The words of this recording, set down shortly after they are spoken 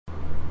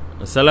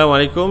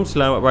Assalamualaikum,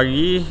 selamat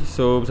pagi.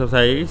 So bersama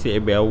saya si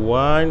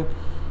ABL1.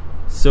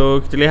 So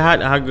kita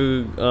lihat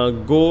harga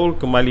gold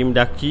kembali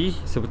mendaki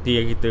seperti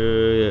yang kita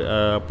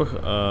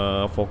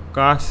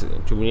forecast.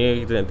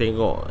 Cumanya kita nak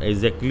tengok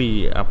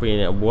exactly apa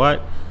yang nak buat.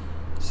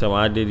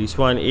 Sama ada this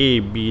one A,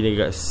 B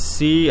dan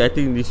C. I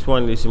think this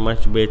one is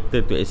much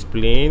better to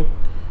explain.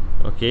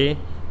 Okay,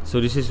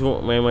 so this is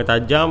memang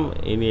tajam.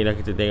 Ini dah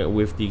kita tengok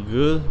wave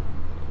 3.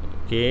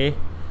 Okay,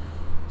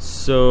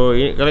 so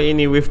kalau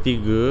ini wave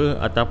 3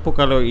 ataupun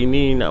kalau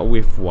ini nak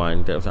wave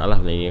 1, tak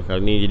masalah sebenarnya. Kalau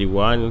ni jadi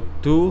 1,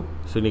 2,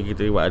 so ni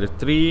kita buat ada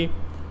 3.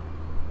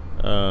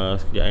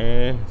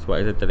 Sekejap sebab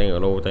saya tak tengok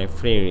lower time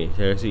frame ni.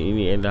 Saya rasa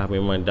ini adalah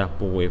memang dah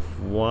pun wave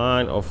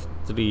 1 of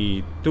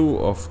 3,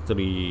 2 of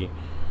 3.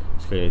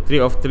 Sekarang ni 3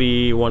 of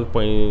 3,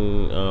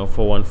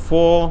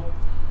 1.414.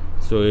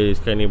 So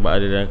sekarang ni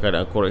ada dalam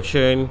keadaan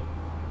correction.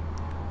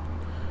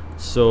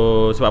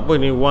 So sebab apa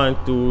ni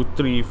 1, 2,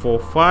 3, 4,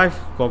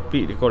 5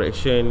 complete the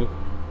correction.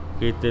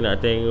 Kita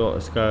nak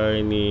tengok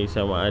sekarang ni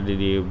sama ada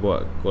dia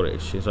buat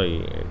correction.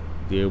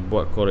 Dia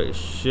buat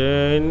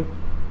correction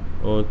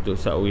untuk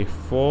subwave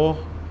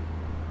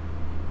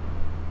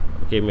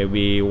 4. Okay,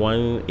 maybe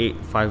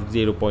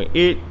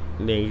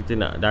 1850.8. Dan kita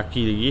nak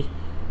daki lagi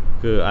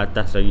ke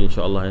atas lagi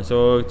insyaAllah.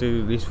 So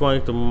this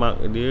one kita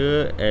mark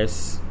dia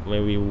as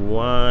maybe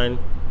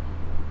 1,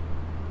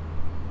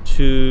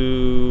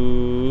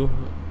 2,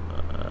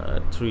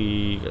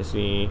 3 kat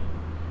sini.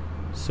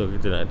 So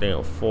kita nak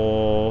tengok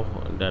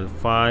 4 dan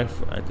 5.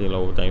 I think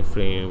lower time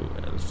frame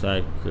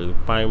cycle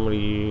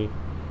primary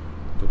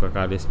tukar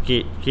colour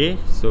sikit. Okay,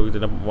 so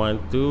kita dapat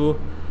 1, 2,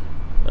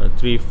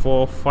 3,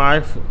 4,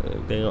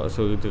 5. Tengok,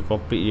 so kita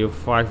complete je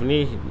 5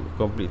 ni,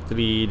 complete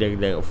 3 dan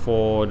kita tengok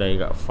 4 dan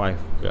juga 5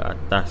 ke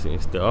atas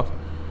instead of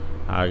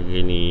harga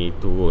ni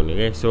turun.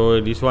 Okay, so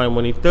this one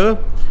monitor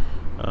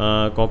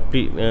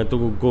complete,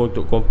 tunggu go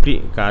untuk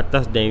complete ke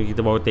atas dan kita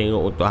baru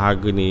tengok untuk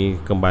harga ni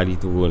kembali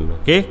turun.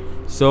 Okay,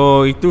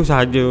 so itu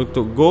sahaja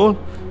untuk gold.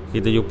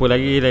 Kita jumpa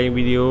lagi dalam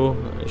video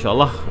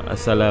InsyaAllah.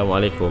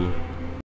 Assalamualaikum.